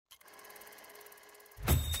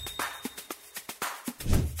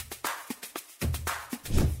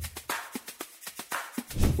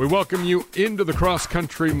We welcome you into the Cross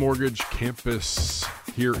Country Mortgage Campus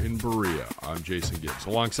here in Berea. I'm Jason Gibbs.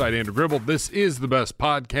 Alongside Andrew Gribble, this is the best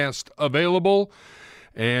podcast available.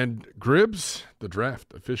 And Gribbs, the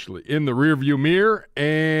draft officially in the rearview mirror.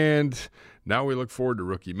 And now we look forward to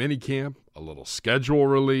rookie minicamp, a little schedule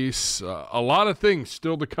release, a lot of things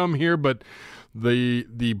still to come here. But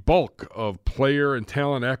the bulk of player and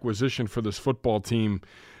talent acquisition for this football team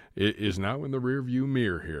is now in the rearview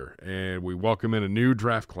mirror here, and we welcome in a new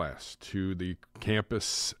draft class to the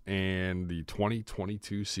campus and the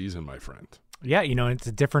 2022 season, my friend. Yeah, it's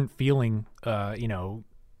a different feeling,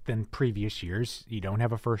 than previous years. You don't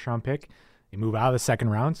have a first-round pick. You move out of the second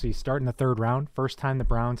round, so you start in the third round. First time the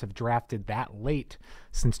Browns have drafted that late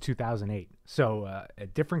since 2008. So a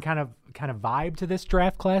different kind of vibe to this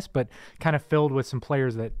draft class, but kind of filled with some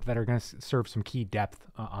players that are going to serve some key depth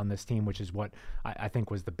on this team, which is what I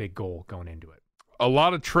think was the big goal going into it. A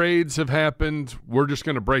lot of trades have happened. We're just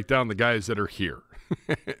going to break down the guys that are here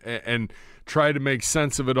and try to make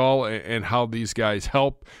sense of it all and how these guys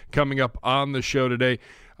help. Coming up on the show today,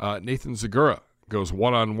 Nathan Zegura goes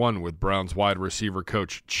one-on-one with Browns wide receiver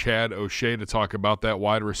coach Chad O'Shea to talk about that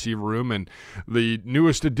wide receiver room and the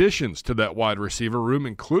newest additions to that wide receiver room,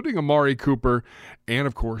 including Amari Cooper and,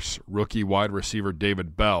 of course, rookie wide receiver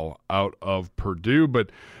David Bell out of Purdue.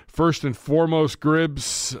 But first and foremost,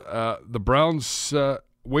 Gribbs, the Browns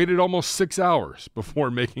waited almost 6 hours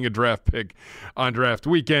before making a draft pick on draft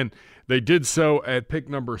weekend. They did so at pick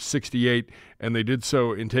number 68, and they did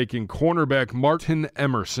so in taking cornerback Martin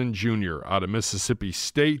Emerson Jr. out of Mississippi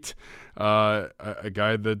State, a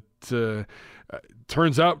guy that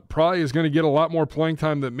turns out probably is going to get a lot more playing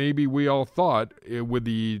time than maybe we all thought with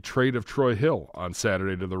the trade of Troy Hill on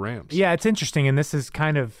Saturday to the Rams. Yeah, it's interesting, and this is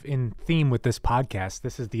kind of in theme with this podcast.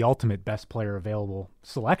 This is the ultimate best player available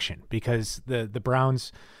selection because the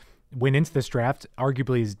Browns went into this draft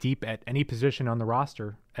arguably as deep at any position on the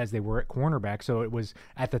roster as they were at cornerback. So it was,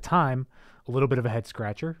 at the time, a little bit of a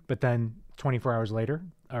head-scratcher. But then 24 hours later,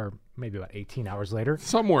 or maybe about 18 hours later,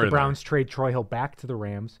 the Browns trade Troy Hill back to the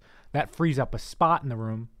Rams. That frees up a spot in the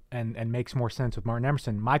room and makes more sense with Martin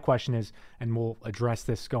Emerson. My question is, and we'll address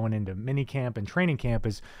this going into minicamp and training camp,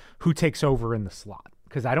 is who takes over in the slot?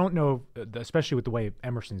 Because I don't know, especially with the way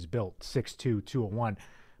Emerson's built, 6'2", 201,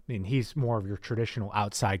 I mean, he's more of your traditional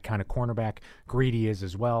outside kind of cornerback. Greedy is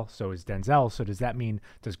as well. So is Denzel. So does that mean,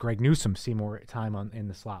 does Greg Newsome see more time in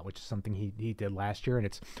the slot, which is something he did last year? And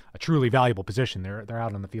it's a truly valuable position. They're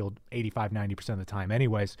out on the field 85, 90% of the time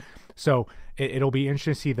anyways. So it'll be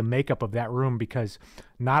interesting to see the makeup of that room because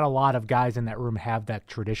not a lot of guys in that room have that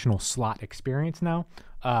traditional slot experience now.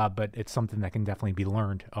 But it's something that can definitely be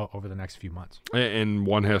learned over the next few months. And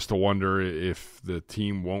one has to wonder if the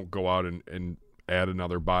team won't go out and add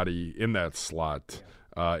another body in that slot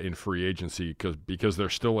in free agency because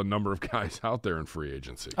there's still a number of guys out there in free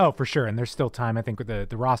agency. Oh, for sure, and there's still time. I think the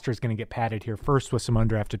roster is going to get padded here first with some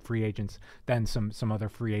undrafted free agents, then some other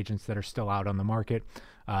free agents that are still out on the market.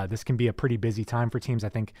 This can be a pretty busy time for teams. I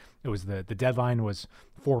think it was the deadline was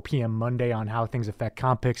 4 p.m. Monday on how things affect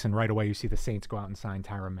comp picks, and right away you see the Saints go out and sign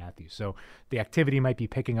Tyrann Mathieu. So the activity might be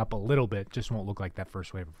picking up a little bit, just won't look like that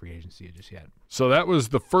first wave of free agency just yet. So that was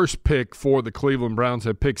the first pick for the Cleveland Browns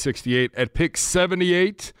at pick 68. At pick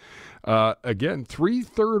 78, again, 3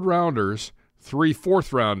 third-rounders, 3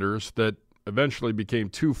 fourth-rounders that eventually became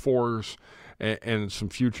 2 fours and some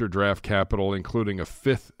future draft capital, including a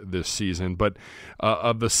 5th this season. But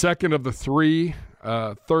of the second of the 3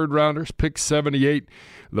 third-rounders, pick 78,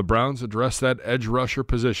 the Browns address that edge rusher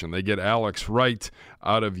position. They get Alex Wright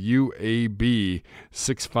out of UAB,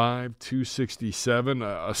 6'5", 267,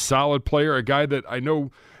 a solid player, a guy that I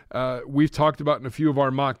know we've talked about in a few of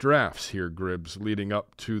our mock drafts here, Gribbs, leading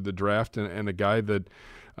up to the draft, and a guy that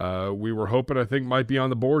we were hoping, I think, might be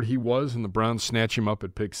on the board. He was, and the Browns snatch him up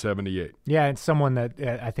at pick 78. Yeah, it's someone that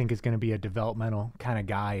I think is going to be a developmental kind of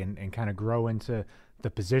guy and kind of grow into the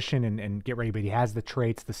position and get ready, but he has the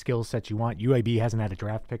traits, the skill sets you want. UAB hasn't had a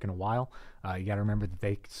draft pick in a while. You got to remember that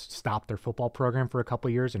they stopped their football program for a couple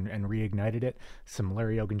of years and reignited it. Some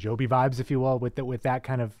Larry Ogunjobi vibes, if you will, with that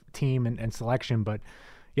kind of team and selection, but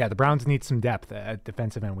yeah, the Browns need some depth at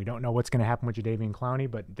defensive end. We don't know what's going to happen with Jadeveon Clowney,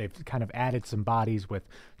 but they've kind of added some bodies with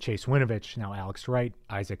Chase Winovich, now Alex Wright,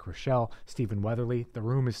 Isaac Rochelle, Stephen Weatherly. The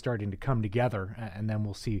room is starting to come together, and then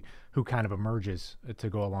we'll see who kind of emerges to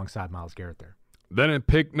go alongside Myles Garrett there. Then at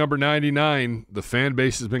pick number 99, the fan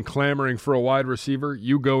base has been clamoring for a wide receiver.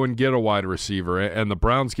 You go and get a wide receiver, and the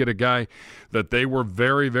Browns get a guy that they were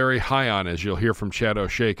very, very high on, as you'll hear from Chad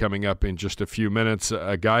O'Shea coming up in just a few minutes,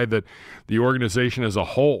 a guy that the organization as a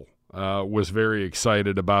whole was very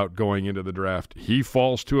excited about going into the draft. He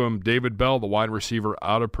falls to him. David Bell, the wide receiver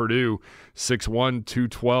out of Purdue, 6'1",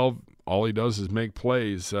 212. All he does is make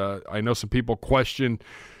plays. I know some people question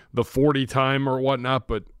the 40 time or whatnot,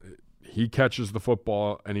 but he catches the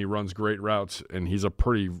football and he runs great routes, and he's a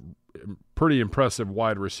pretty impressive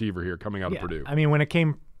wide receiver here coming out of Purdue. I mean, when it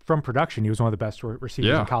came from production, he was one of the best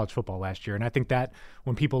receivers in college football last year. And I think that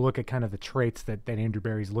when people look at kind of the traits that Andrew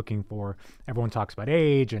Berry's looking for, everyone talks about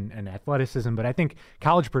age and athleticism, but I think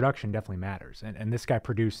college production definitely matters. And this guy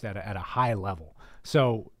produced at a high level.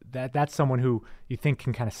 So that's someone who you think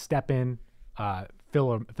can kind of step in,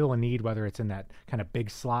 fill a need, whether it's in that kind of big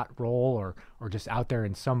slot role or just out there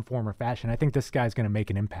in some form or fashion. I think this guy's going to make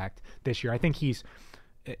an impact this year. I think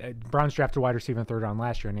Browns drafted a wide receiver in the third round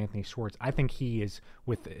last year, and Anthony Schwartz. I think he is,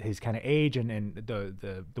 with his kind of age and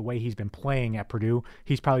the way he's been playing at Purdue,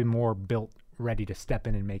 he's probably more built, ready to step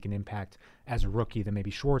in and make an impact as a rookie than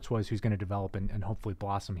maybe Schwartz was, who's going to develop and hopefully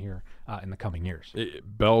blossom here in the coming years.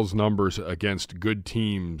 Bell's numbers against good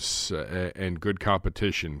teams and good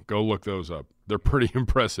competition, go look those up. They're pretty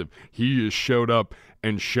impressive. He just showed up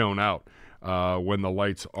and shown out when the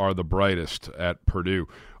lights are the brightest at Purdue.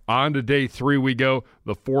 On to day 3 we go,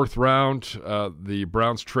 the 4th round. The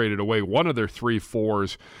Browns traded away one of their 3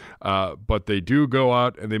 4s, but they do go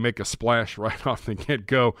out and they make a splash right off the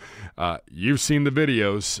get-go. You've seen the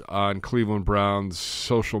videos on Cleveland Browns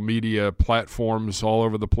social media platforms all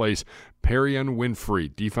over the place. Perrion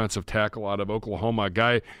Winfrey, defensive tackle out of Oklahoma, a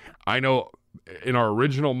guy I know in our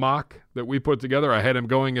original mock that we put together, I had him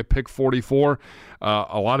going at pick 44.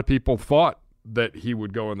 A lot of people thought that he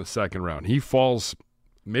would go in the 2nd round. He falls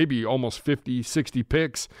maybe almost 50, 60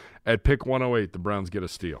 picks. At pick 108, the Browns get a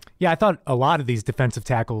steal. Yeah, I thought a lot of these defensive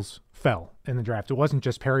tackles fell in the draft. It wasn't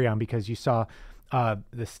just Perrion, because you saw the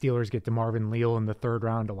Steelers get DeMarvin Leal in the 3rd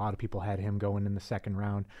round. A lot of people had him going in the 2nd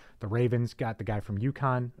round. The Ravens got the guy from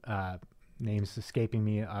UConn. Name's escaping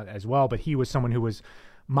me as well, but he was someone who was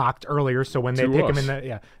mocked earlier. So when they pick him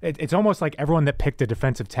in it's almost like everyone that picked a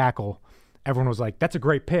defensive tackle, everyone was like, that's a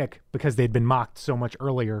great pick, because they'd been mocked so much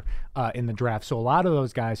earlier in the draft. So a lot of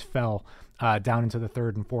those guys fell down into the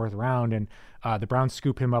 3rd and 4th round, and the Browns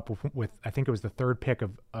scoop him up with I think it was the 3rd pick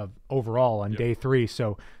of overall on day 3.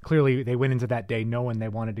 So clearly they went into that day knowing they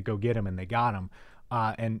wanted to go get him, and they got him.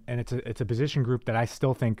 And it's a position group that I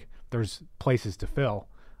still think there's places to fill.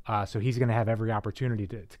 So he's going to have every opportunity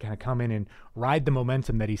to kind of come in and ride the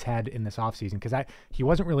momentum that he's had in this offseason, because he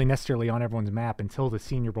wasn't really necessarily on everyone's map until the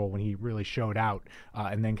Senior Bowl, when he really showed out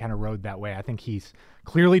and then kind of rode that way. I think he's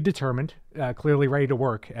clearly determined, clearly ready to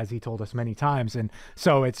work, as he told us many times. And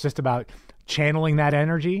so it's just about channeling that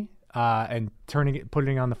energy and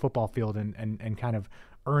putting it on the football field and kind of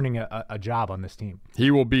earning a job on this team.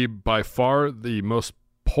 He will be by far the most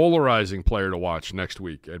polarizing player to watch next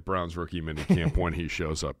week at Browns rookie minicamp when he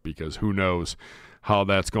shows up, because who knows how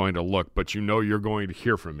that's going to look, but you're going to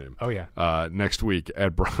hear from him next week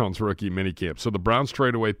at Browns rookie minicamp. So the Browns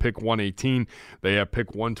trade away pick 118. They have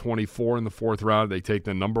pick 124 in the 4th round. They take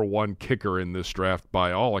the number 1 kicker in this draft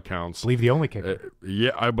by all accounts. I believe the only kicker.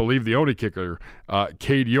 I believe the only kicker.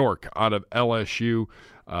 Cade York out of LSU.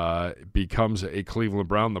 Becomes a Cleveland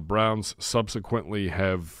Brown. The Browns subsequently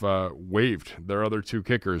have waived their other 2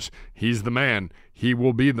 kickers. He's the man. He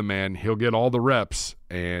will be the man. He'll get all the reps,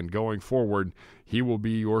 and going forward, he will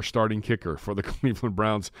be your starting kicker for the Cleveland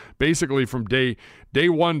Browns, basically from day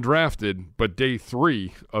 1 drafted, but day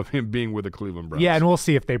 3 of him being with the Cleveland Browns. Yeah, and we'll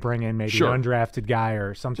see if they bring in maybe an undrafted guy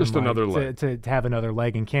or something, just another leg to have another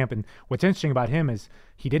leg in camp. And what's interesting about him is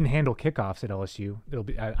he didn't handle kickoffs at LSU.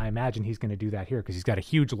 I imagine he's going to do that here, because he's got a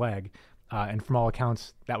huge leg. And from all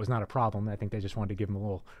accounts, that was not a problem. I think they just wanted to give him a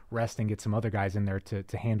little rest and get some other guys in there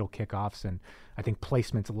to handle kickoffs. And I think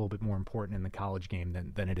placement's a little bit more important in the college game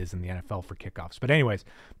than it is in the NFL for kickoffs. But anyways,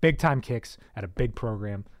 big-time kicks at a big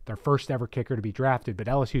program. Their first ever kicker to be drafted, but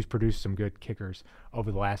LSU's produced some good kickers over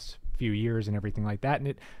the last few years and everything like that, and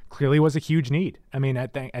it clearly was a huge need. I mean, I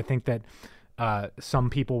think that some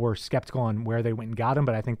people were skeptical on where they went and got him,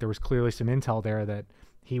 but I think there was clearly some intel there that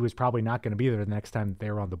he was probably not going to be there the next time they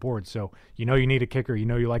were on the board. So you need a kicker. You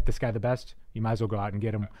like this guy the best. You might as well go out and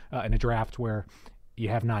get him in a draft where you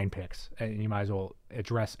have 9 picks, and you might as well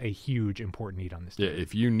address a huge, important need on this team. Yeah,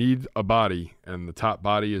 if you need a body and the top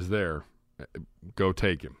body is there, go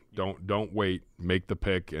take him. Don't wait. Make the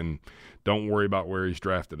pick, and don't worry about where he's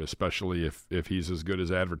drafted, especially if he's as good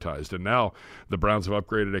as advertised. And now the Browns have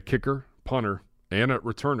upgraded a kicker, punter, and a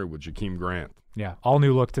returner with Jakeem Grant. Yeah, all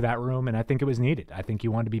new look to that room, and I think it was needed. I think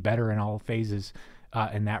you want to be better in all phases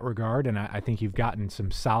in that regard, and I think you've gotten some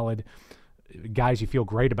solid guys you feel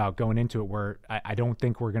great about going into it, where I don't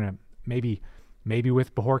think we're going to maybe Maybe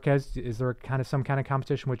with Bojorquez, is there some kind of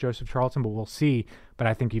competition with Joseph Charlton? But we'll see. But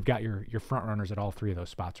I think you've got your front runners at all three of those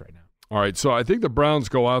spots right now. All right, so I think the Browns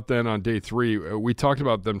go out then on day 3. We talked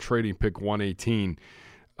about them trading pick 118.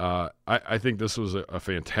 I think this was a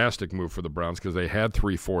fantastic move for the Browns because they had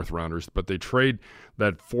 3 fourth-rounders, but they trade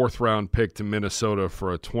that 4th-round pick to Minnesota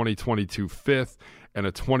for a 2022 5th and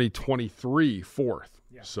a 2023 4th.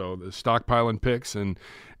 Yeah. So the stockpiling picks, and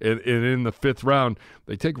in the 5th round,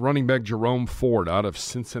 they take running back Jerome Ford out of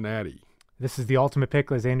Cincinnati. This is the ultimate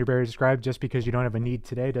pick, as Andrew Berry described. Just because you don't have a need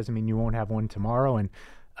today doesn't mean you won't have one tomorrow. And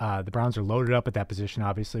the Browns are loaded up at that position,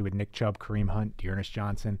 obviously, with Nick Chubb, Kareem Hunt, Dearness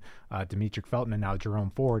Johnson, Demetric Felton, and now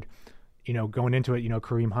Jerome Ford. Going into it,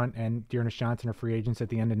 Kareem Hunt and Dearness Johnson are free agents at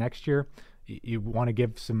the end of next year. You want to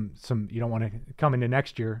give some. You don't want to come into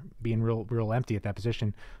next year being real empty at that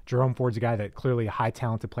position. Jerome Ford's a guy that clearly a high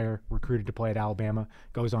talented player, recruited to play at Alabama,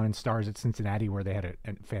 goes on and stars at Cincinnati, where they had a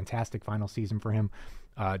fantastic final season for him.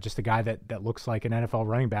 Just a guy that looks like an NFL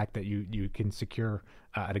running back that you can secure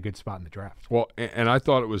at a good spot in the draft. Well, and I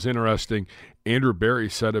thought it was interesting. Andrew Berry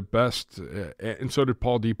said it best, and so did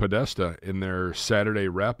Paul DePodesta in their Saturday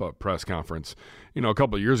wrap-up press conference. A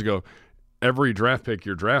couple of years ago, every draft pick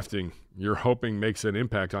you're drafting, you're hoping makes an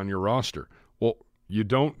impact on your roster. Well, you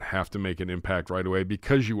don't have to make an impact right away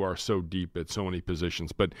because you are so deep at so many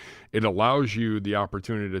positions, but it allows you the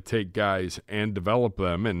opportunity to take guys and develop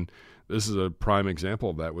them, and this is a prime example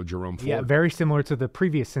of that with Jerome Ford. Yeah, very similar to the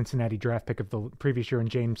previous Cincinnati draft pick of the previous year in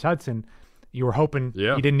James Hudson. You were hoping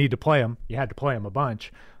you didn't need to play him. You had to play him a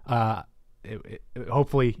bunch.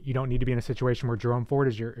 Hopefully you don't need to be in a situation where Jerome Ford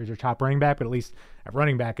is your top running back, but at least at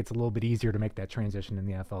running back it's a little bit easier to make that transition in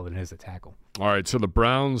the NFL than it is at tackle. All right, so the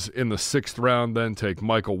Browns in the 6th round then take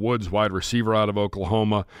Michael Woods, wide receiver out of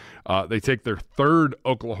Oklahoma. They take their 3rd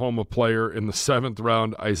Oklahoma player in the 7th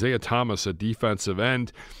round, Isaiah Thomas, a defensive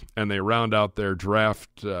end, and they round out their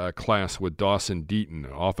draft class with Dawson Deaton,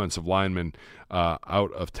 an offensive lineman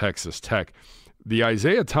out of Texas Tech. The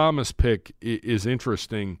Isaiah Thomas pick is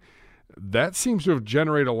interesting. That seems to have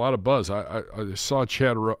generated a lot of buzz. I saw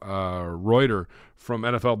Chad Reuter from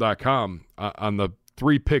NFL.com on the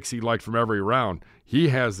 3 picks he liked from every round. He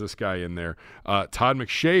has this guy in there. Todd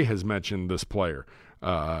McShay has mentioned this player.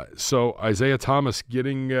 So Isaiah Thomas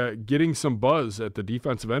getting some buzz at the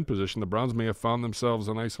defensive end position. The Browns may have found themselves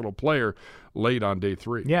a nice little player late on day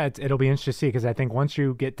 3. Yeah, it'll be interesting to see because I think once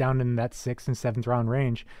you get down in that 6th and 7th round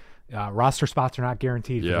range, roster spots are not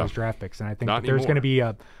guaranteed for those draft picks, and I think that there's going to be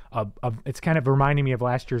it's kind of reminding me of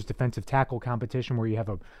last year's defensive tackle competition where you have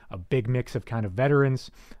a big mix of kind of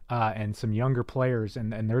veterans and some younger players,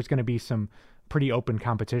 and there's going to be some pretty open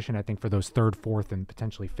competition, I think, for those 3rd, 4th, and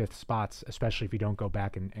potentially 5th spots, especially if you don't go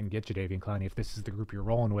back and get Jadeveon Clowney. If this is the group you're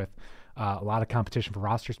rolling with, a lot of competition for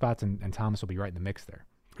roster spots, and Thomas will be right in the mix there.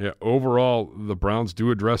 Yeah, overall, the Browns do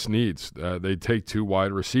address needs. They take 2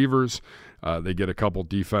 wide receivers. They get a couple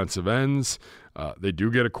defensive ends. They do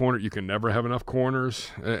get a corner. You can never have enough corners,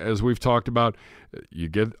 as we've talked about. You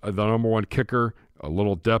get the number 1 kicker, a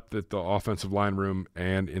little depth at the offensive line room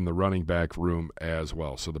and in the running back room as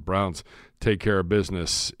well. So the Browns take care of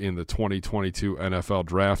business in the 2022 NFL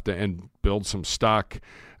Draft and build some stock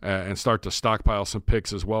and start to stockpile some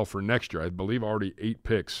picks as well for next year. I believe already 8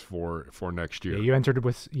 picks for next year. Yeah, you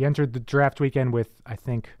entered the draft weekend with, I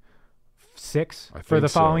think, 6 for the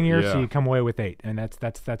following year, so you come away with 8, and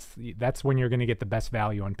that's when you're going to get the best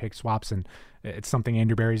value on pick swaps, and it's something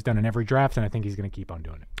Andrew Berry's done in every draft, and I think he's going to keep on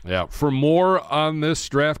doing it. Yeah, for more on this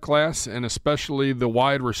draft class and especially the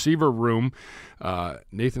wide receiver room,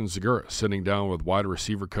 Nathan Zegura sitting down with wide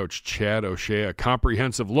receiver coach Chad O'Shea, a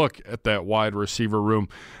comprehensive look at that wide receiver room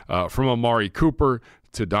from Amari Cooper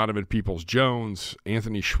to Donovan Peoples-Jones,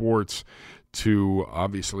 Anthony Schwartz, to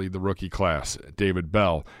obviously the rookie class, David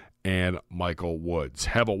Bell and Michael Woods.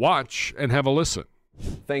 Have a watch and have a listen.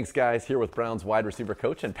 Thanks, guys. Here with Browns wide receiver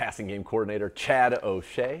coach and passing game coordinator Chad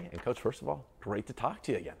O'Shea. And, Coach, first of all, great to talk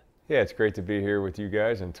to you again. Yeah, it's great to be here with you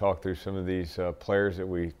guys and talk through some of these players that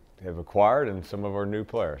we have acquired and some of our new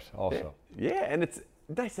players also. Yeah, and it's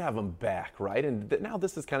nice to have them back, right? And now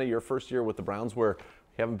this is kind of your first year with the Browns where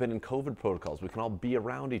we haven't been in COVID protocols. We can all be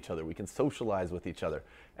around each other. We can socialize with each other.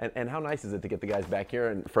 And how nice is it to get the guys back here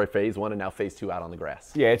and for phase 1 and now phase 2 out on the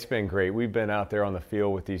grass? Yeah, it's been great. We've been out there on the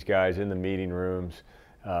field with these guys in the meeting rooms.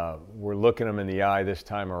 We're looking them in the eye this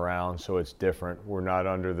time around, so it's different. We're not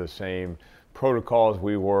under the same protocols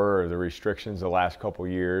we were, or the restrictions the last couple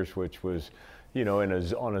years, which was,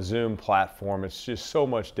 on a Zoom platform. It's just so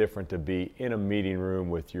much different to be in a meeting room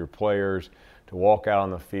with your players, to walk out on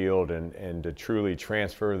the field and to truly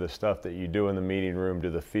transfer the stuff that you do in the meeting room to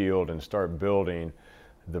the field and start building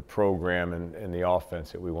the program and the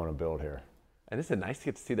offense that we want to build here. And isn't it nice to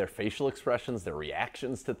get to see their facial expressions, their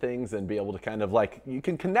reactions to things, and be able to kind of like, you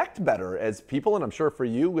can connect better as people. And I'm sure for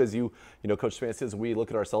you, as you know, Coach Stefanski says, we look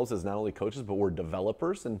at ourselves as not only coaches, but we're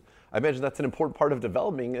developers. And I imagine that's an important part of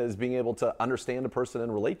developing, is being able to understand a person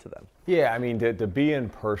and relate to them. Yeah, I mean, to be in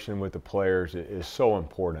person with the players is so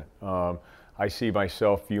important. I view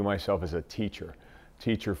myself as a teacher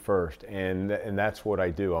first, and that's what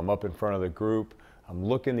I do. I'm up in front of the group. I'm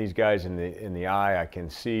looking these guys in the eye. I can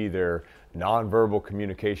see their nonverbal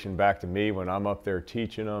communication back to me when I'm up there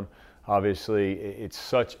teaching them. Obviously, it's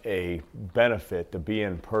such a benefit to be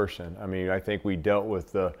in person. I mean, I think we dealt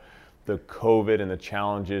with the COVID and the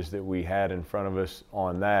challenges that we had in front of us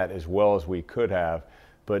on that as well as we could have.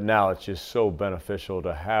 But now it's just so beneficial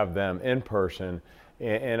to have them in person.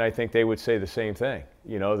 And I think they would say the same thing,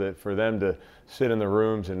 you know, that for them to sit in the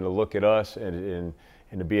rooms and to look at us and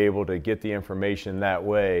to be able to get the information that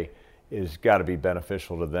way is got to be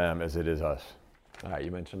beneficial to them as it is us. All right,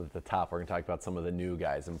 you mentioned at the top, we're going to talk about some of the new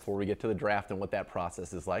guys. And before we get to the draft and what that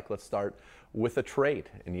process is like, let's start with a trade.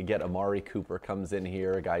 And you get Amari Cooper comes in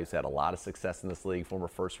here, a guy who's had a lot of success in this league, former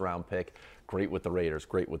first-round pick, great with the Raiders,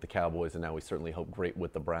 great with the Cowboys, and now we certainly hope great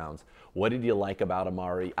with the Browns. What did you like about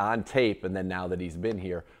Amari on tape, and then now that he's been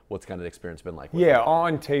here, what's kind of the experience been like with him?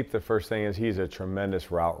 On tape, the first thing is he's a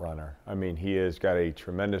tremendous route runner. I mean, he has got a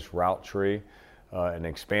tremendous route tree. An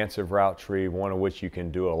expansive route tree, one of which you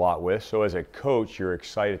can do a lot with. So as a coach, you're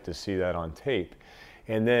excited to see that on tape.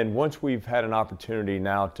 And then once we've had an opportunity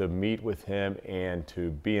now to meet with him and to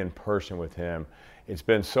be in person with him, it's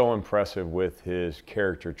been so impressive with his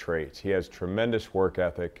character traits. He has tremendous work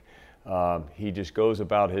ethic. He just goes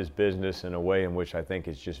about his business in a way in which I think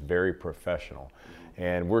is just very professional.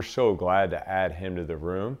 And we're so glad to add him to the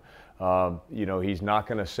room. You know, he's not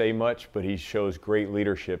going to say much, but he shows great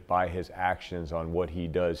leadership by his actions on what he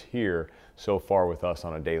does here so far with us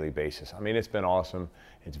on a daily basis. I mean, it's been awesome.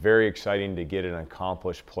 It's very exciting to get an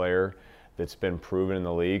accomplished player that's been proven in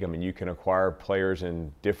the league. I mean, you can acquire players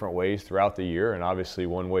in different ways throughout the year, and obviously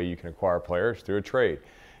one way you can acquire players through a trade.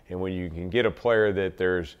 And when you can get a player that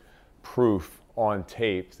there's proof on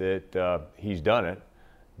tape that he's done it,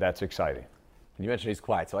 that's exciting. You mentioned he's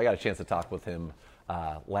quiet, so I got a chance to talk with him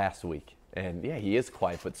last week. And yeah, he is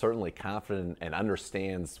quiet, but certainly confident and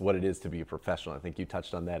understands what it is to be a professional. I think you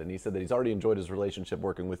touched on that. And he said that he's already enjoyed his relationship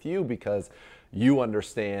working with you because you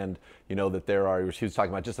understand, you know, that he was talking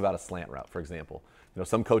about just about a slant route, for example. You know,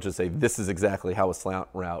 some coaches say this is exactly how a slant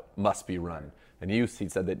route must be run. And he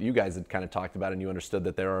said that you guys had kind of talked about it and you understood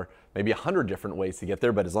that there are maybe 100 different ways to get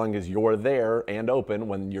there, but as long as you're there and open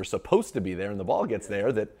when you're supposed to be there and the ball gets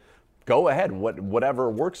there, that go ahead, whatever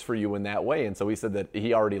works for you in that way. And so he said that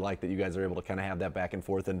he already liked that you guys are able to kind of have that back and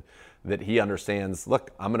forth and that he understands, look,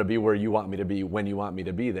 I'm going to be where you want me to be when you want me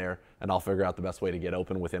to be there, and I'll figure out the best way to get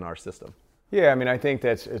open within our system. Yeah, I mean, I think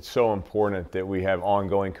it's so important that we have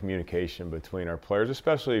ongoing communication between our players,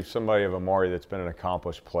 especially if somebody of Amari that's been an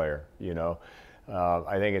accomplished player, you know.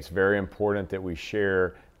 I think it's very important that we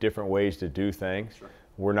share different ways to do things. Sure.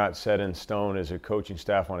 We're not set in stone as a coaching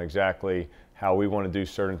staff on exactly how we want to do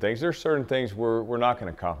certain things. There's certain things we're not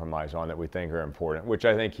going to compromise on that we think are important, which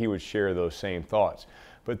I think he would share those same thoughts.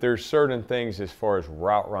 But there's certain things as far as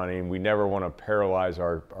route running, we never want to paralyze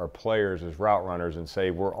our players as route runners and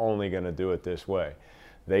say we're only going to do it this way.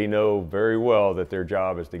 They know very well that their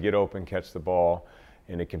job is to get open, catch the ball,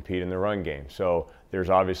 and to compete in the run game. So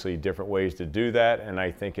there's obviously different ways to do that, and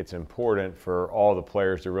I think it's important for all the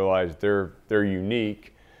players to realize they're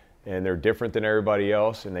unique and they're different than everybody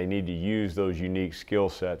else, and they need to use those unique skill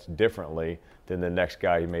sets differently than the next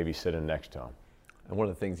guy who may be sitting next to them. And one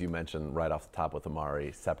of the things you mentioned right off the top with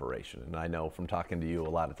Amari, separation. And I know from talking to you a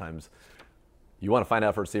lot of times, you want to find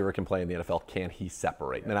out if a receiver can play in the NFL, can he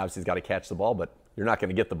separate? And then obviously he's got to catch the ball, but you're not going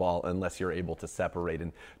to get the ball unless you're able to separate.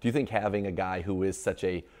 And do you think having a guy who is such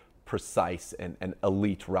a precise and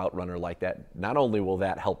elite route runner like that, not only will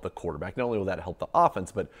that help the quarterback, not only will that help the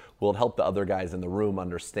offense, but will it help the other guys in the room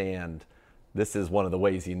understand this is one of the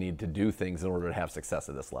ways you need to do things in order to have success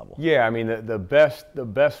at this level? Yeah, I mean, the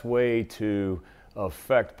best way to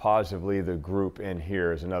affect positively the group in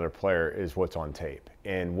here as another player is what's on tape.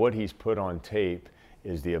 And what he's put on tape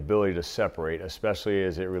is the ability to separate, especially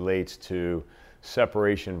as it relates to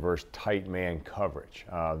separation versus tight man coverage.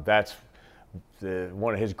 That's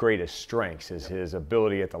one of his greatest strengths is his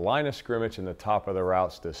ability at the line of scrimmage and the top of the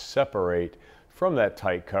routes to separate from that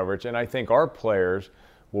tight coverage. And I think our players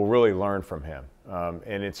will really learn from him.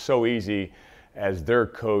 And it's so easy as their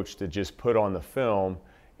coach to just put on the film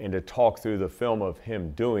and to talk through the film of him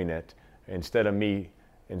doing it instead of me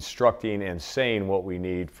instructing and saying what we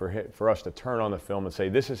need for us to turn on the film and say,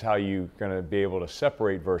 this is how you're going to be able to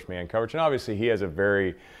separate versus man coverage. And obviously he has a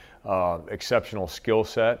very exceptional skill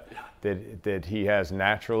set that he has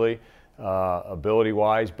naturally,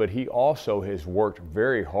 ability-wise, but he also has worked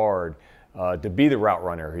very hard to be the route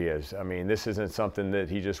runner he is. I mean, this isn't something that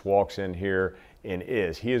he just walks in here and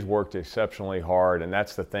is. He has worked exceptionally hard, and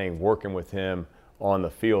that's the thing, working with him on the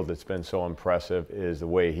field that's been so impressive is the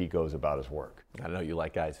way he goes about his work. I know you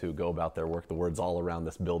like guys who go about their work. The word's all around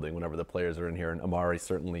this building whenever the players are in here, and Amari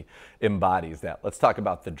certainly embodies that. Let's talk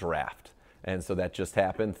about the draft. And so that just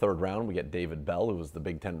happened. Third round, we get David Bell, who was the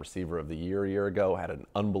Big Ten Receiver of the Year a year ago, had an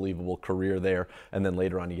unbelievable career there. And then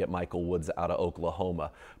later on, you get Michael Woods out of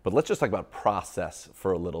Oklahoma. But let's just talk about process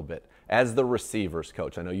for a little bit. As the receivers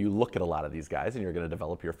coach, I know you look at a lot of these guys and you're going to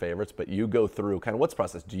develop your favorites, but you go through kind of what's the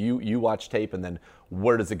process? Do you watch tape, and then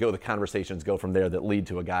where does it go? The conversations go from there that lead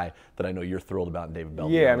to a guy that I know you're thrilled about in David Bell.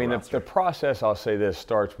 Yeah, I mean, the process, I'll say this,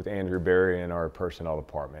 starts with Andrew Berry and our personnel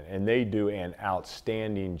department, and they do an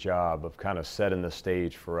outstanding job of kind of setting the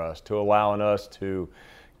stage for us, to allowing us to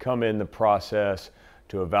come in the process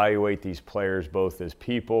to evaluate these players both as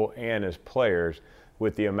people and as players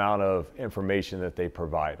with the amount of information that they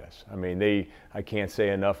provide us. I mean, I can't say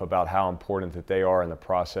enough about how important that they are in the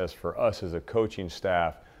process for us as a coaching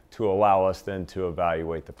staff to allow us then to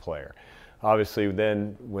evaluate the player. Obviously,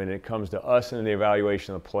 then when it comes to us and the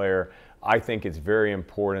evaluation of the player, I think it's very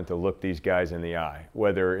important to look these guys in the eye,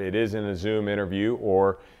 whether it is in a Zoom interview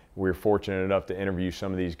or we're fortunate enough to interview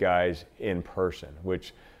some of these guys in person,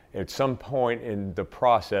 which at some point in the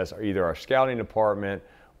process, either our scouting department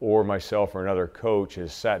or myself or another coach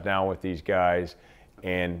has sat down with these guys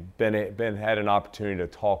and had an opportunity to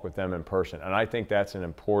talk with them in person. And I think that's an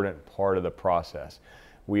important part of the process.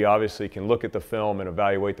 We obviously can look at the film and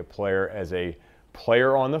evaluate the player as a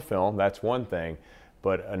player on the film. That's one thing.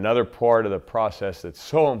 But another part of the process that's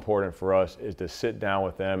so important for us is to sit down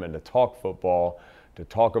with them and to talk football, to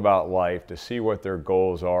talk about life, to see what their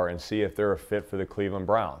goals are and see if they're a fit for the Cleveland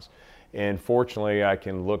Browns. And fortunately, I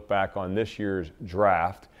can look back on this year's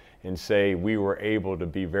draft and say we were able to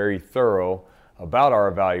be very thorough about our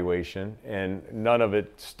evaluation, and none of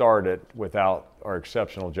it started without our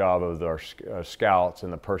exceptional job of our scouts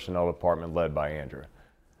and the personnel department led by Andrew.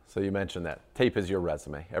 So you mentioned that. Tape is your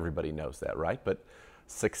resume. Everybody knows that, right? But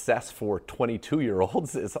success for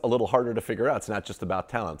 22-year-olds is a little harder to figure out. It's not just about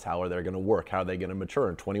talents. How are they going to work? How are they going to mature?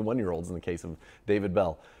 And 21-year-olds in the case of David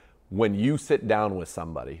Bell. When you sit down with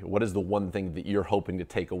somebody, what is the one thing that you're hoping to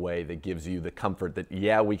take away that gives you the comfort that,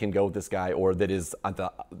 yeah, we can go with this guy, or that is on the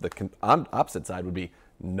opposite side would be,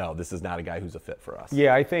 no, this is not a guy who's a fit for us?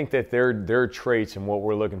 Yeah, I think that their traits and what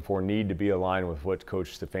we're looking for need to be aligned with what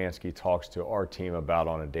Coach Stefanski talks to our team about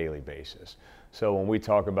on a daily basis. So when we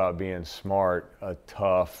talk about being smart, a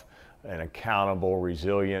tough, an accountable,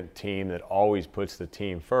 resilient team that always puts the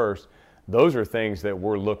team first, those are things that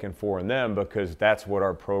we're looking for in them, because that's what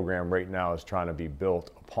our program right now is trying to be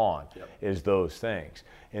built upon, is those things.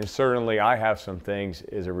 And certainly I have some things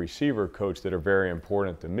as a receiver coach that are very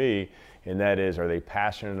important to me, and that is, are they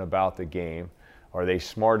passionate about the game? Are they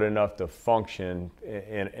smart enough to function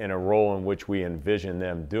in a role in which we envision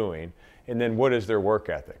them doing? And then what is their work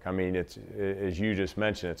ethic? I mean, it's, as you just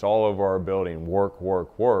mentioned, it's all over our building, work,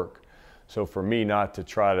 work, work. So for me not to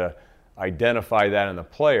try to identify that in the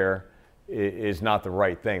player is not the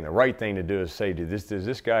right thing. The right thing to do is say, does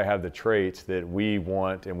this guy have the traits that we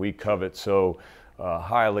want and we covet so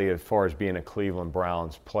highly as far as being a Cleveland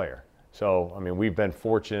Browns player? So, I mean, we've been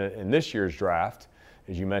fortunate in this year's draft,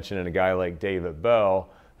 as you mentioned, in a guy like David Bell,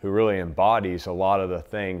 who really embodies a lot of the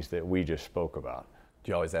things that we just spoke about.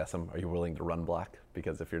 Do you always ask them, are you willing to run block?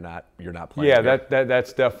 Because if you're not playing. Yeah,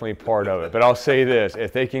 that's definitely part of it. But I'll say this,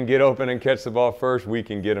 if they can get open and catch the ball first, we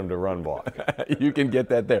can get them to run block. You can get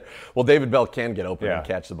that there. Well, David Bell can get open and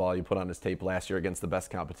catch the ball. You put on his tape last year against the best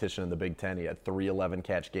competition in the Big Ten. He had 3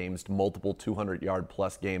 11-catch games, multiple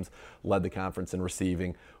 200-yard-plus games, led the conference in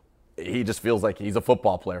receiving. He just feels like he's a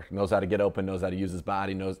football player, knows how to get open, knows how to use his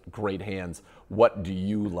body, knows great hands. What do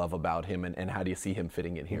you love about him, and how do you see him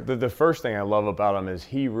fitting in here? The first thing I love about him is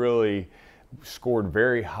he really scored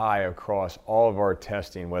very high across all of our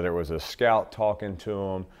testing, whether it was a scout talking to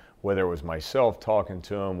him, whether it was myself talking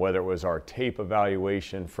to him, whether it was our tape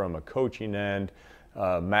evaluation from a coaching end,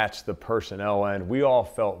 matched the personnel end. We all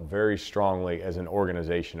felt very strongly as an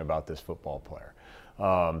organization about this football player.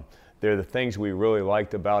 They're the things we really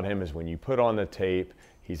liked about him is when you put on the tape,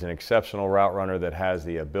 he's an exceptional route runner that has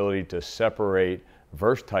the ability to separate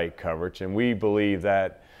versus tight coverage. And we believe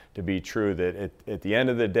that to be true, that at the end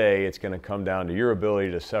of the day, it's going to come down to your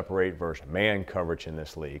ability to separate versus man coverage in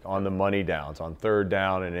this league on the money downs, on third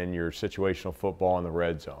down, and in your situational football in the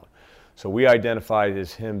red zone. So we identified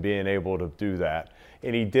as him being able to do that.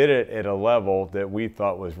 And he did it at a level that we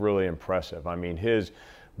thought was really impressive. I mean, his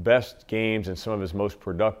best games and some of his most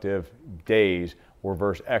productive days were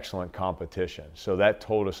versus excellent competition. So that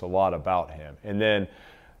told us a lot about him. And then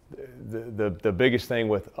the biggest thing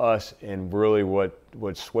with us, and really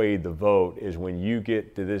what swayed the vote, is when you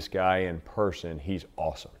get to this guy in person, he's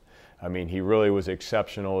awesome. I mean, he really was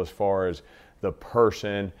exceptional as far as the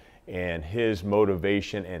person and his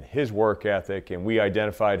motivation and his work ethic, and we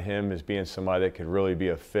identified him as being somebody that could really be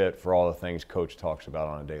a fit for all the things Coach talks about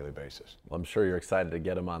on a daily basis. Well, I'm sure you're excited to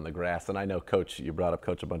get him on the grass, and I know Coach, you brought up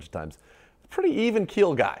Coach a bunch of times. Pretty even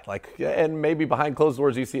keel guy, and maybe behind closed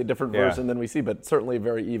doors you see a different version than we see, but certainly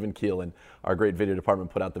very even keel. And our great video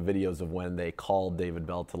department put out the videos of when they called David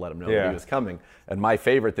Bell to let him know that he was coming. And my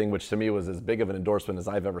favorite thing, which to me was as big of an endorsement as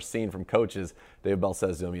I've ever seen from coaches, David Bell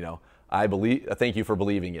says to him, thank you for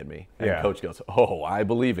believing in me. And Coach goes, "Oh, I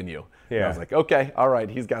believe in you." And I was like, okay, all right,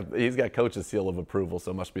 he's got Coach's seal of approval,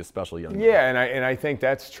 so it must be a special young man. Yeah, and I think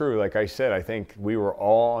that's true. Like I said, I think we were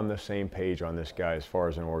all on the same page on this guy as far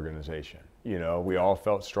as an organization. We all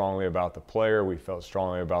felt strongly about the player. We felt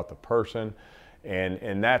strongly about the person.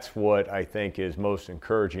 And that's what I think is most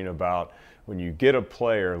encouraging about when you get a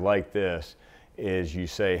player like this, is you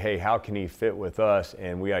say, hey, how can he fit with us?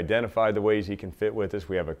 And we identify the ways he can fit with us.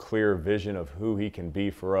 We have a clear vision of who he can be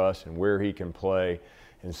for us and where he can play.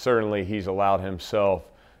 And certainly he's allowed himself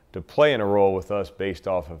to play in a role with us based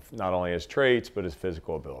off of not only his traits, but his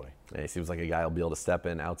physical ability. Yeah, he seems like a guy who'll be able to step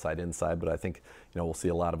in outside, inside, but I think we'll see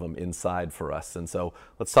a lot of them inside for us. And so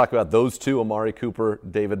let's talk about those two, Amari Cooper,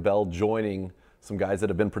 David Bell, joining some guys that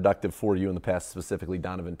have been productive for you in the past, specifically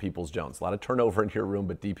Donovan Peoples-Jones. A lot of turnover in your room,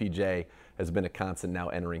 but DPJ has been a constant now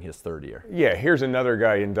entering his third year. Yeah, here's another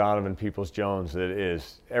guy in Donovan Peoples-Jones that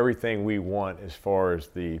is everything we want as far as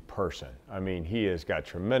the person. I mean, he has got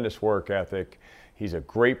tremendous work ethic. He's a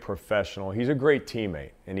great professional. He's a great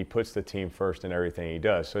teammate, and he puts the team first in everything he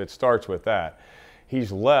does. So it starts with that.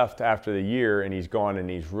 He's left after the year, and he's gone and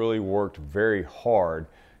he's really worked very hard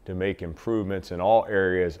to make improvements in all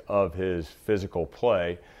areas of his physical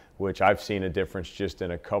play, which I've seen a difference just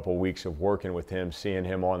in a couple weeks of working with him, seeing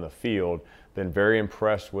him on the field. Been very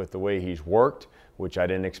impressed with the way he's worked, which I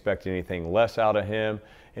didn't expect anything less out of him.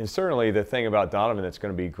 And certainly the thing about Donovan that's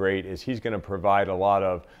going to be great is he's going to provide a lot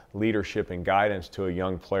of leadership and guidance to a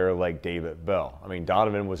young player like David Bell. I mean,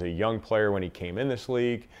 Donovan was a young player when he came in this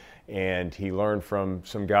league, and he learned from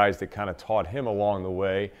some guys that kind of taught him along the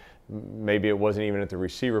way. Maybe it wasn't even at the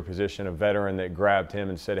receiver position, a veteran that grabbed him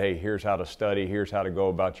and said, hey, here's how to study, here's how to go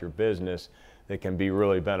about your business, that can be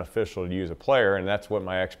really beneficial to you as a player. And that's what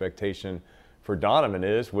my expectation for Donovan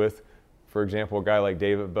is with, for example, a guy like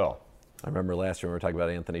David Bell. I remember last year when we were talking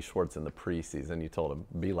about Anthony Schwartz in the preseason, you told him,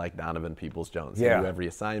 be like Donovan Peoples-Jones. He knew every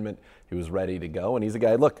assignment. He was ready to go. And he's a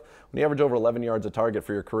guy, look, when you average over 11 yards a target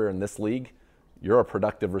for your career in this league, you're a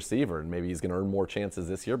productive receiver. And maybe he's going to earn more chances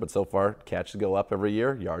this year. But so far, catches go up every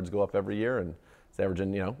year, yards go up every year. And he's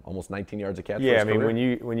averaging, almost 19 yards a catch for his career. Yeah, I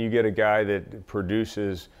mean, when you get a guy that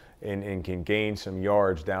produces and can gain some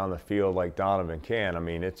yards down the field like Donovan can, I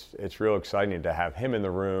mean, it's real exciting to have him in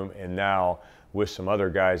the room, and now with some other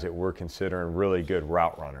guys that we're considering really good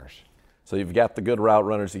route runners. So you've got the good route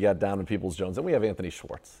runners, you got Donovan Peoples-Jones, and we have Anthony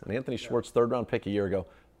Schwartz. And Anthony Schwartz, third-round pick a year ago,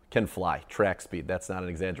 can fly, track speed. That's not an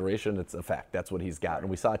exaggeration, it's a fact. That's what he's got. And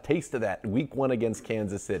we saw a taste of that week 1 against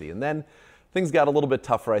Kansas City. And then things got a little bit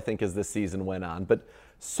tougher, I think, as this season went on. But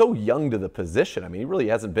so young to the position. I mean, he really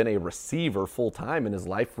hasn't been a receiver full-time in his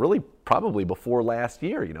life, really probably before last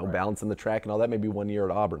year, right. Balancing the track and all that, maybe 1 year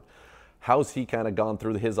at Auburn. How's he kind of gone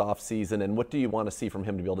through his offseason, and what do you want to see from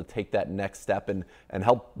him to be able to take that next step and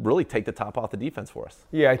help really take the top off the defense for us?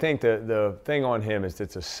 Yeah, I think the thing on him is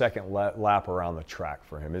it's a second lap around the track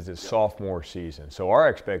for him. It's his sophomore season. So our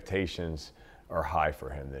expectations are high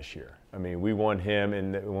for him this year. I mean, we want him,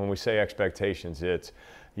 and when we say expectations, it's,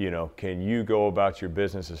 can you go about your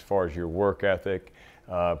business as far as your work ethic?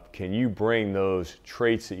 Can you bring those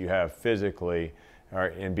traits that you have physically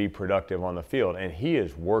and be productive on the field? And he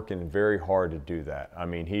is working very hard to do that. I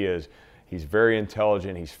mean, he's very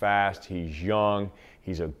intelligent, he's fast, he's young,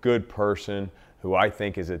 he's a good person who I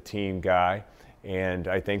think is a team guy. And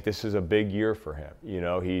I think this is a big year for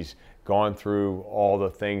him. He's gone through all the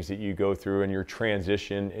things that you go through in your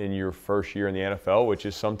transition in your first year in the NFL, which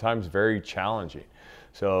is sometimes very challenging.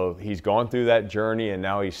 So he's gone through that journey, and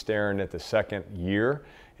now he's staring at the second year.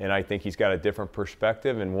 And I think he's got a different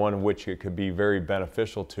perspective, and one in which it could be very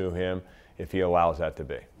beneficial to him if he allows that to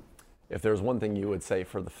be. If there's one thing you would say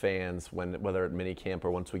for the fans, whether at mini camp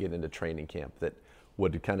or once we get into training camp, that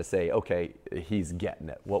would kind of say, okay, he's getting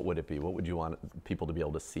it, what would it be? What would you want people to be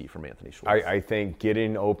able to see from Anthony Schwartz? I think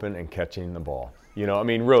getting open and catching the ball. You know, I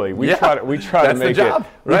mean, really, we Yeah, try to make job, it.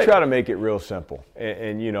 right? We try to make it real simple.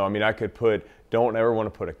 And you know, I mean, I could put, don't ever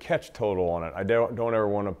want to put a catch total on it. I don't ever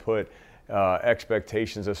want to put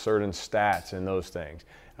expectations of certain stats and those things.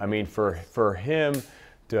 I mean, for him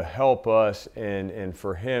to help us and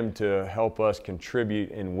for him to help us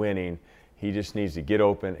contribute in winning, he just needs to get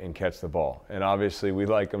open and catch the ball. And obviously, we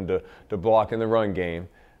like him to block in the run game,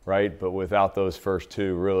 right? But without those first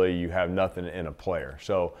two, really, you have nothing in a player.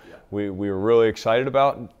 So we were really excited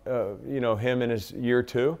about you know, him in his year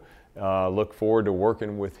two. Look forward to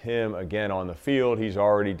working with him again on the field. He's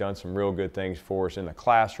already done some real good things for us in the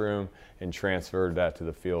classroom and transferred that to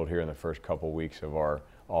the field here in the first couple weeks of our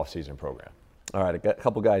off-season program. All right, a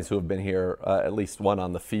couple guys who have been here, at least one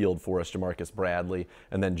on the field for us, Jamarcus Bradley,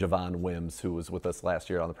 and then Javon Wims, who was with us last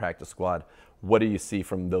year on the practice squad. What do you see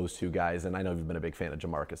from those two guys? And I know you've been a big fan of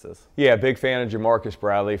Jamarcus's. Yeah, big fan of Jamarcus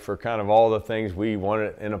Bradley for kind of all the things we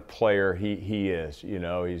wanted in a player. He is, you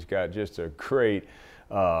know, he's got just a great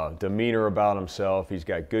demeanor about himself. He's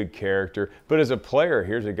got good character. But as a player,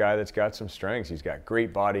 here's a guy that's got some strengths. He's got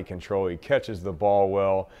great body control. He catches the ball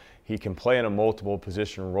well. He can play in a multiple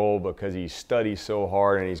position role because he studies so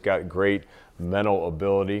hard, and he's got great mental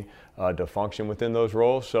ability to function within those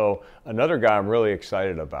roles. So another guy I'm really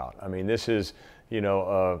excited about. I mean, this is, you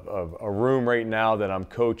know, a room right now that I'm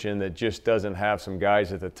coaching that just doesn't have some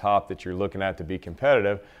guys at the top that you're looking at to be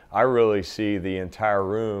competitive. I really see the entire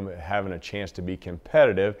room having a chance to be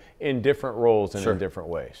competitive in different roles and in different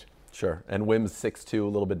ways. Sure, and Wims 6'2", a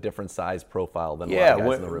little bit different size profile than a lot of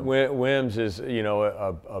guys in the room. Wims is, you know,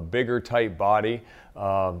 a bigger type body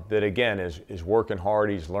that again is working hard.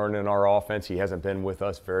 He's learning our offense. He hasn't been with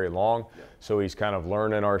us very long, so he's kind of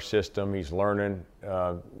learning our system. He's learning,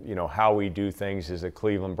 you know, how we do things as a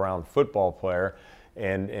Cleveland Brown football player,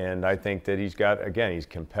 and I think that he's got, again, he's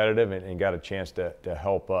competitive and got a chance to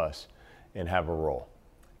help us and have a role.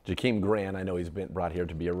 Jakeem Grant, I know he's been brought here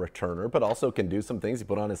to be a returner, but also can do some things. He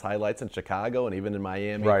put on his highlights in Chicago and even in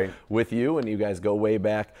Miami with you, and you guys go way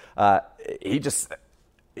back. He just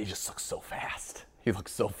looks so fast. He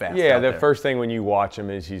looks so fast. Yeah, the first thing when you watch him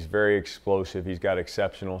is he's very explosive. He's got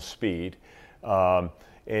exceptional speed.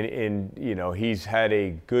 And you know, he's had a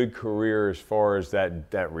good career as far as that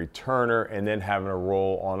returner and then having a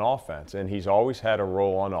role on offense. And he's always had a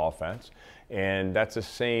role on offense, and that's the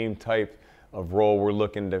same type of role we're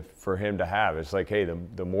looking for him to have. It's like, hey,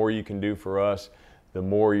 the more you can do for us, the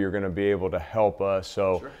more you're going to be able to help us.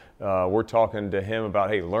 So we're talking to him about,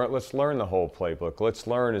 hey, let's learn the whole playbook. Let's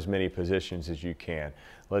learn as many positions as you can.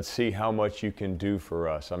 Let's see how much you can do for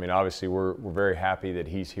us. I mean, obviously, we're very happy that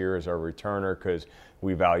he's here as our returner because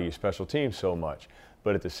we value special teams so much.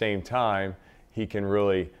 But at the same time, he can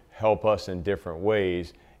really help us in different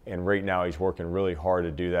ways. And right now, he's working really hard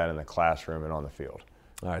to do that in the classroom and on the field.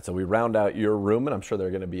 All right, so we round out your room, and I'm sure there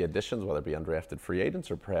are going to be additions, whether it be undrafted free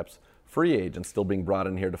agents or perhaps free agents still being brought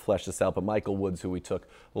in here to flesh this out. But Michael Woods, who we took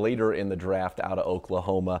later in the draft out of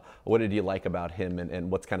Oklahoma, what did you like about him,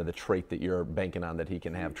 and what's kind of the trait that you're banking on that he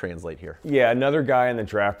can have translate here? Yeah, another guy in the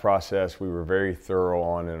draft process we were very thorough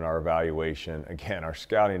on in our evaluation. Again, our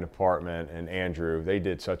scouting department and Andrew, they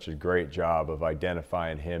did such a great job of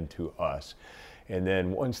identifying him to us. And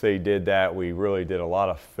then once they did that, we really did a lot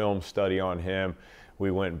of film study on him. We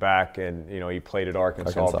went back and, you know, he played at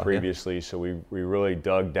Arkansas previously, so we really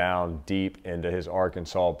dug down deep into his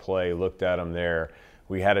Arkansas play, looked at him there.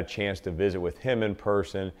 We had a chance to visit with him in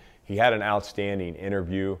person. He had an outstanding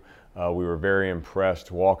interview. We were very impressed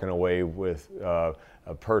walking away with a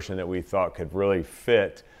person that we thought could really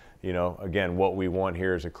fit, you know, again, what we want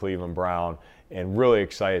here as a Cleveland Brown, and really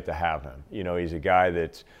excited to have him. You know, he's a guy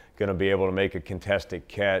that's going to be able to make a contested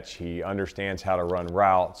catch. He understands how to run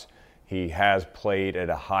routes. He has played at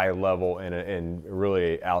a high level in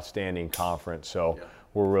really outstanding conference, so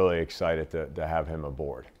we're really excited to have him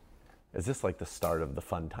aboard. Is this like the start of the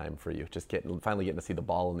fun time for you? Just finally getting to see the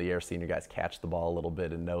ball in the air, seeing you guys catch the ball a little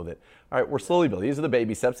bit and know that, all right, we're slowly building. These are the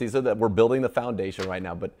baby steps. These are we're building the foundation right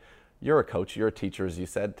now. But you're a coach, you're a teacher, as you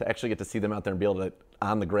said, to actually get to see them out there and be able to,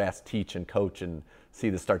 on the grass, teach and coach and see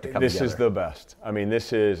this start to come together. This is the best. I mean,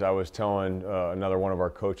 I was telling another one of our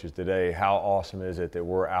coaches today, how awesome is it that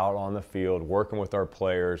we're out on the field working with our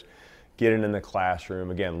players, getting in the classroom,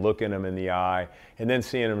 again, looking them in the eye, and then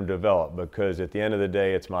seeing them develop, because at the end of the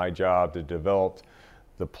day, it's my job to develop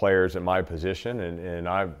the players at my position,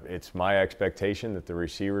 and it's my expectation that the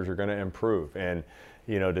receivers are going to improve. And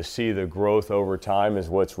to see the growth over time is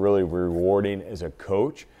what's really rewarding as a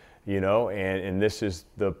coach. And this is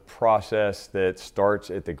the process that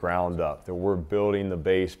starts at the ground up, that we're building the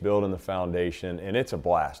base, building the foundation, and it's a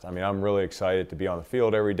blast. I mean, I'm really excited to be on the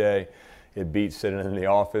field every day. It beats sitting in the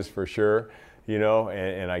office for sure,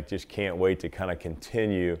 and I just can't wait to kind of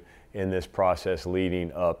continue in this process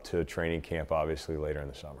leading up to training camp, obviously, later in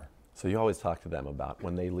the summer. So you always talk to them about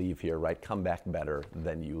when they leave here, right, come back better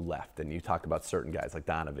than you left. And you talk about certain guys like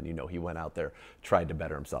Donovan, he went out there, tried to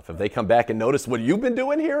better himself. If they come back and notice what you've been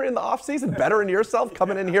doing here in the offseason, bettering yourself,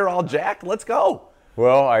 coming in here all jacked, let's go.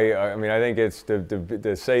 Well, I mean, I think it's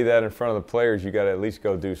to say that in front of the players, you got to at least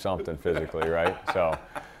go do something physically, right?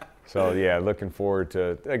 So yeah, looking forward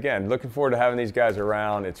to having these guys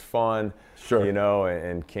around. It's fun, sure,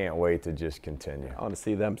 and can't wait to just continue. I want to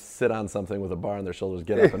see them sit on something with a bar on their shoulders,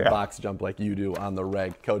 get up and box jump like you do on the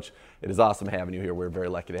reg. Coach, it is awesome having you here. We're very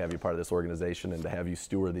lucky to have you part of this organization and to have you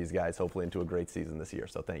steward these guys hopefully into a great season this year.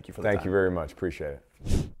 So thank you for the time. Thank you very much. Appreciate it.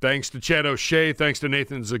 Thanks to Chad O'Shea. Thanks to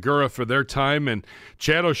Nathan Zagura for their time. And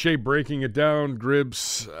Chad O'Shea breaking it down,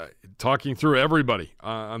 Gribbs, talking through everybody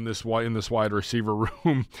in this wide receiver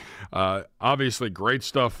room. Obviously, great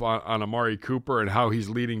stuff on Amari Cooper and how he's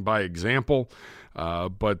leading by example.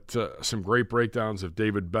 But some great breakdowns of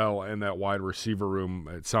David Bell and that wide receiver room.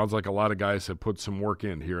 It sounds like a lot of guys have put some work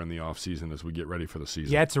in here in the offseason as we get ready for the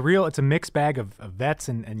season. Yeah, it's a mixed bag of vets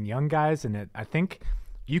and young guys. And I think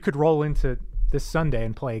you could roll into this Sunday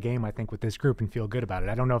and play a game, I think, with this group and feel good about it.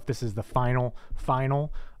 I don't know if this is the final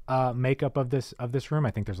makeup of this room.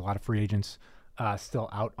 I think there's a lot of free agents still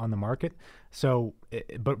out on the market. So,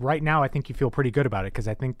 but right now I think you feel pretty good about it because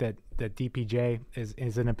I think that DPJ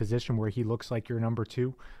is in a position where he looks like your number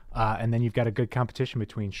two. And then you've got a good competition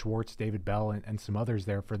between Schwartz, David Bell, and some others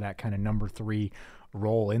there for that kind of number three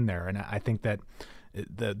role in there. And I think that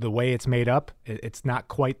the way it's made up, it's not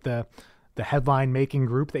quite the headline-making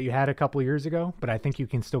group that you had a couple of years ago, but I think you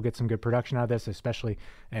can still get some good production out of this, especially,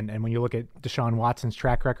 and when you look at Deshaun Watson's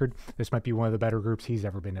track record, this might be one of the better groups he's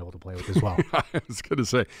ever been able to play with as well. I was going to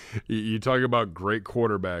say, you talk about great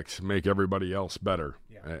quarterbacks make everybody else better,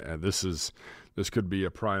 and this could be a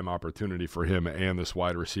prime opportunity for him and this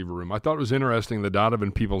wide receiver room. I thought it was interesting the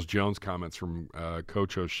Donovan Peoples-Jones comments from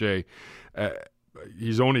Coach O'Shea.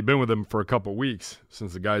 He's only been with him for a couple weeks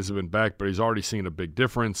since the guys have been back, but he's already seen a big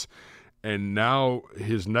difference. And now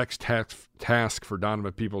his next task for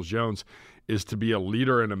Donovan Peoples-Jones is to be a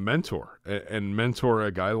leader and a mentor, and mentor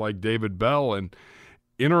a guy like David Bell. And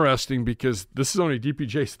interesting because this is only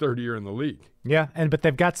DPJ's third year in the league. Yeah, but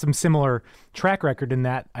they've got some similar track record in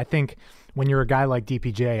that. I think when you're a guy like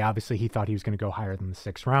DPJ, obviously he thought he was going to go higher than the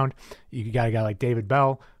 6th round. You got a guy like David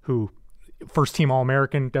Bell who first-team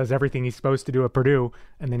All-American, does everything he's supposed to do at Purdue,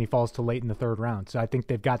 and then he falls to late in the 3rd round. So I think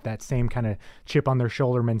they've got that same kind of chip on their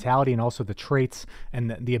shoulder mentality and also the traits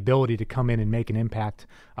and the ability to come in and make an impact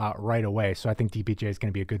right away. So I think DPJ is going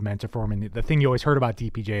to be a good mentor for him. And the thing you always heard about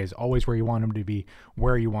DPJ is always where you want him to be,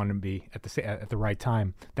 where you want him to be at the right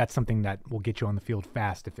time. That's something that will get you on the field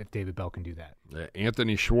fast if David Bell can do that.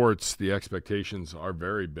 Anthony Schwartz, the expectations are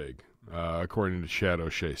very big. According to Chad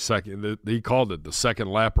O'Shea. He called it the second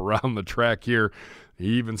lap around the track here.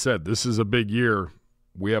 He even said, this is a big year.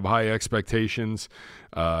 We have high expectations,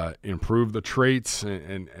 improve the traits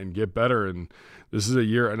and get better. And this is a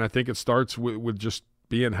year, and I think it starts with just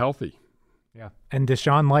being healthy. Yeah, and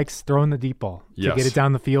Deshaun likes throwing the deep ball to get it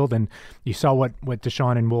down the field, and you saw what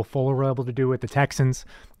Deshaun and Will Fuller were able to do with the Texans.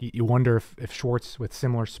 You wonder if Schwartz, with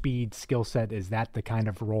similar speed, skill set, is that the kind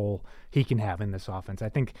of role he can have in this offense? I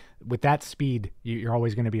think with that speed, you're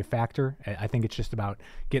always going to be a factor. I think it's just about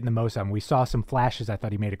getting the most out of him. We saw some flashes. I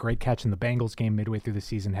thought he made a great catch in the Bengals game midway through the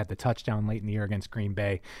season, had the touchdown late in the year against Green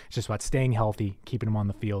Bay. It's just about staying healthy, keeping him on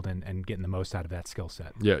the field, and getting the most out of that skill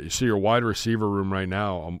set. Yeah, you see your wide receiver room right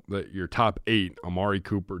now, your top 8, Amari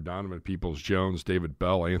Cooper, Donovan Peoples-Jones, David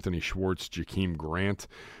Bell, Anthony Schwartz, Jakeem Grant,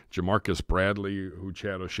 Jamarcus Bradley, who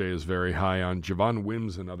Chad O'Shea is very high on. Javon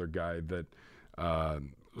Wims, another guy that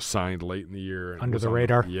signed late in the year. Under the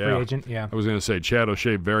radar free agent, yeah. I was going to say Chad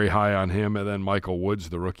O'Shea, very high on him, and then Michael Woods,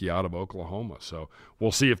 the rookie out of Oklahoma. So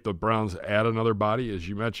we'll see if the Browns add another body. As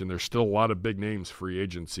you mentioned, there's still a lot of big names free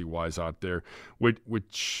agency-wise out there,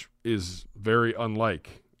 which is very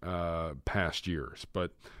unlike past years.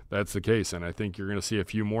 But that's the case, and I think you're going to see a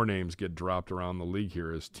few more names get dropped around the league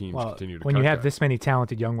here as teams continue to. When you have this many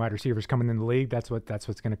talented young wide receivers coming in the league, that's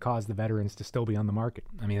what's going to cause the veterans to still be on the market.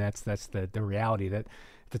 I mean, that's the reality that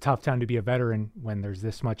a tough time to be a veteran when there's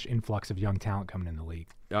this much influx of young talent coming in the league.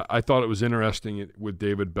 I thought it was interesting with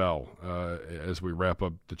David Bell, as we wrap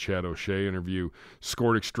up the Chad O'Shea interview,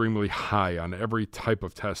 scored extremely high on every type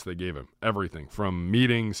of test they gave him. Everything from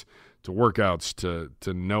meetings to workouts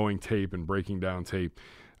to knowing tape and breaking down tape.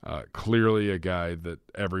 Clearly a guy that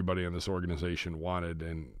everybody in this organization wanted,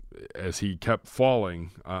 and as he kept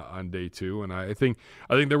falling on day 2, and I think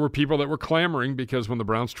there were people that were clamoring because when the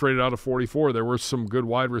Browns traded out of 44, there were some good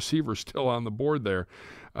wide receivers still on the board there,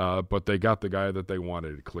 but they got the guy that they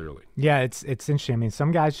wanted, clearly. Yeah, it's interesting. I mean,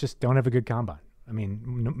 some guys just don't have a good combine. I mean,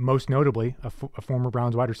 most notably, a former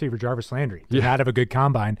Browns wide receiver, Jarvis Landry, did not have a good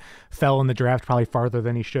combine, fell in the draft probably farther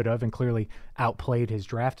than he should have, and clearly outplayed his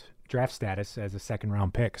draft status as a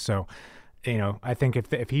second-round pick. So, I think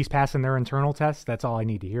if he's passing their internal tests, that's all I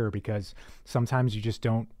need to hear, because sometimes you just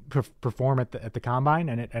don't perform at the combine,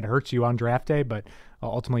 and it hurts you on draft day, but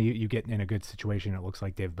ultimately you get in a good situation. It looks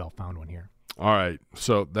like David Bell found one here. All right,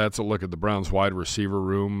 so that's a look at the Browns wide receiver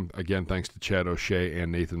room. Again, thanks to Chad O'Shea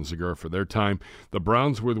and Nathan Zegura for their time. The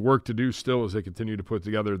Browns with work to do still as they continue to put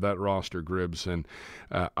together that roster, Gribbs. And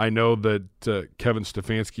I know that Kevin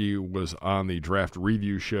Stefanski was on the draft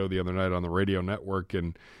review show the other night on the radio network,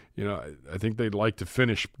 and I think they'd like to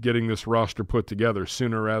finish getting this roster put together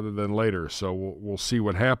sooner rather than later. So we'll see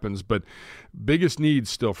what happens. But biggest needs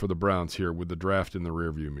still for the Browns here with the draft in the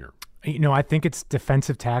rearview mirror. I think it's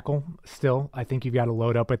defensive tackle still. I think you've got to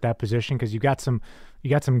load up at that position because you got some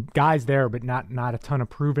guys there, but not a ton of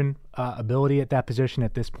proven ability at that position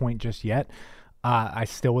at this point just yet. I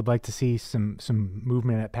still would like to see some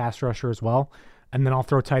movement at pass rusher as well. And then I'll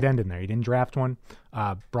throw tight end in there. You didn't draft one.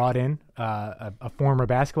 Brought in a former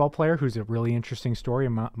basketball player who's a really interesting story,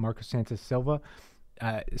 Marcos Santos-Silva.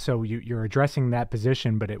 So you're addressing that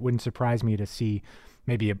position, but it wouldn't surprise me to see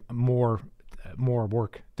maybe more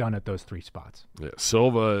work done at those 3 spots. Yeah,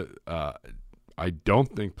 Silva, I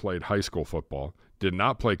don't think played high school football, did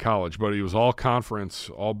not play college, but he was all conference,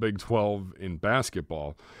 all Big 12 in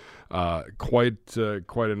basketball. Quite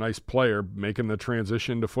a nice player making the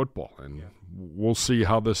transition to football. And we'll see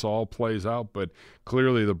how this all plays out. But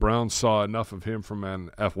clearly the Browns saw enough of him from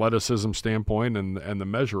an athleticism standpoint and the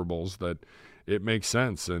measurables that it makes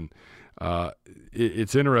sense. And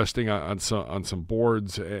it's interesting on some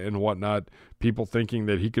boards and whatnot, people thinking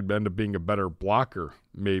that he could end up being a better blocker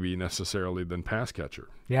maybe necessarily than pass catcher.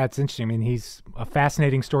 Yeah, it's interesting. I mean, he's a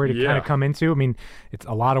fascinating story to kind of come into. I mean, it's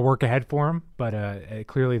a lot of work ahead for him, but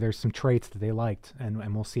clearly there's some traits that they liked,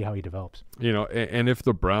 and we'll see how he develops. And if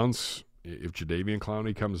the Browns, if Jadeveon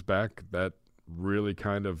Clowney comes back, that really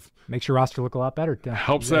kind of makes your roster look a lot better.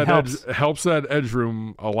 Helps that edge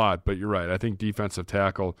room a lot. But you're right. I think defensive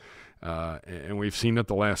tackle, and we've seen it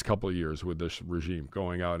the last couple of years with this regime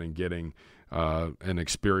going out and getting an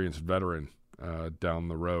experienced veteran down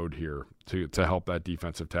the road here to help that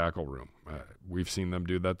defensive tackle room. We've seen them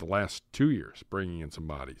do that the last 2 years, bringing in some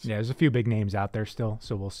bodies. Yeah, there's a few big names out there still,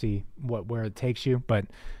 so we'll see where it takes you. But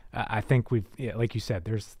I think like you said,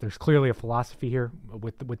 there's clearly a philosophy here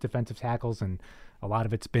with defensive tackles, and a lot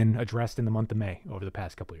of it's been addressed in the month of May over the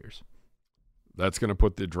past couple of years. That's going to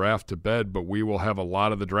put the draft to bed, but we will have a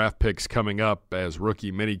lot of the draft picks coming up as rookie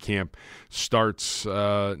minicamp starts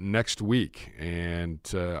next week. And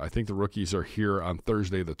I think the rookies are here on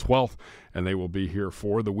Thursday the 12th, and they will be here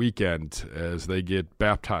for the weekend as they get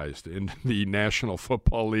baptized in the National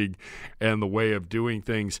Football League and the way of doing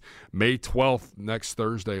things. May 12th, next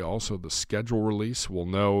Thursday, also the schedule release. We'll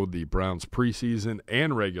know the Browns preseason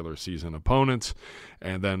and regular season opponents,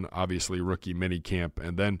 and then obviously rookie minicamp,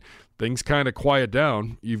 and then things kind of quiet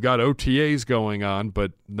down. You've got OTAs going on,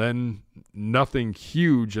 but then nothing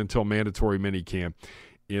huge until mandatory minicamp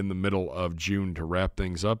in the middle of June to wrap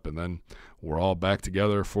things up, and then we're all back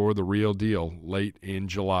together for the real deal late in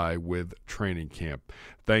July with training camp.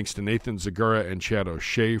 Thanks to Nathan Zegura and Chad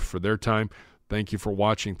O'Shea for their time. Thank you for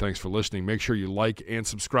watching. Thanks for listening. Make sure you like and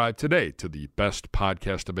subscribe today to the best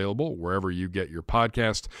podcast available wherever you get your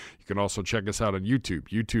podcast. You can also check us out on YouTube,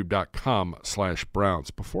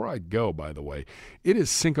 youtube.com/Browns. Before I go, by the way, it is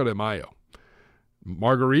Cinco de Mayo.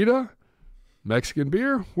 Margarita, Mexican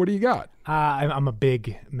beer, what do you got? I'm a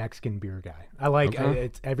big Mexican beer guy. I like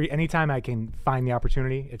it's anytime I can find the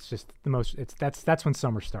opportunity. It's just the most. That's when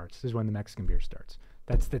summer starts. Is when the Mexican beer starts.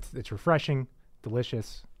 It's refreshing,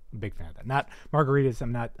 delicious. I'm a big fan of that. Not margaritas.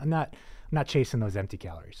 I'm not chasing those empty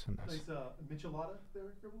calories. Nice michelada there,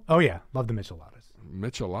 Gribble? Oh yeah, love the micheladas.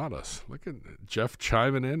 Micheladas. Look at Jeff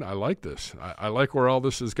chiming in. I like this. I like where all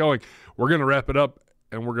this is going. We're going to wrap it up,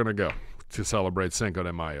 and we're going to go to celebrate Cinco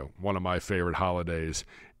de Mayo, one of my favorite holidays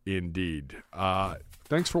indeed.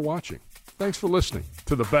 Thanks for watching. Thanks for listening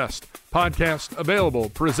to the best podcast available,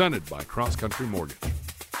 presented by Cross Country Mortgage.